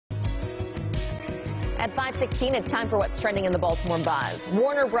At 5:16, it's time for what's trending in the Baltimore buzz.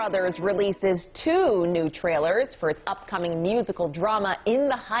 Warner Brothers releases 2 new trailers for its upcoming musical drama In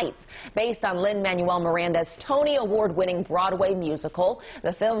the Heights. Based on Lin-Manuel Miranda's Tony Award-winning Broadway musical,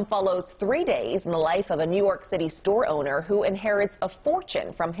 the film follows 3 days in the life of a New York City store owner who inherits a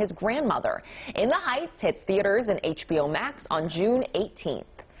fortune from his grandmother. In the Heights hits theaters and HBO Max on June 18th.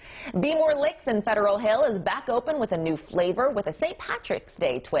 BMORE LICKS in Federal Hill is back open with a new flavor with a St. Patrick's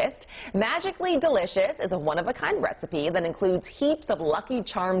Day twist. Magically Delicious is a one-of-a-kind recipe that includes heaps of Lucky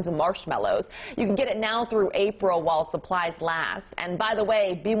Charms marshmallows. You can get it now through April while supplies last. And by the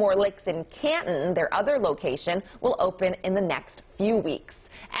way, BMORE LICKS in Canton, their other location, will open in the next few weeks.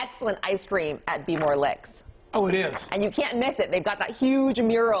 Excellent ice cream at BMORE LICKS. Oh, it is. And you can't miss it. They've got that huge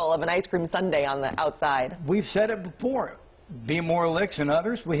mural of an ice cream sundae on the outside. We've said it before. BMORE LICKS and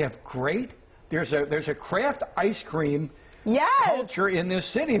others, we have there's a craft ice cream culture in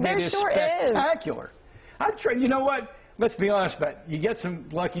this city that is spectacular. You know what? Let's be honest about it. You get some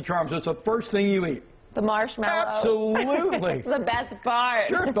Lucky Charms, it's the first thing you eat. The marshmallow. Absolutely. It's the best part.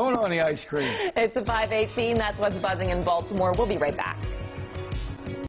 Sure, throw it on the ice cream. It's a 5:18. That's what's buzzing in Baltimore. We'll be right back.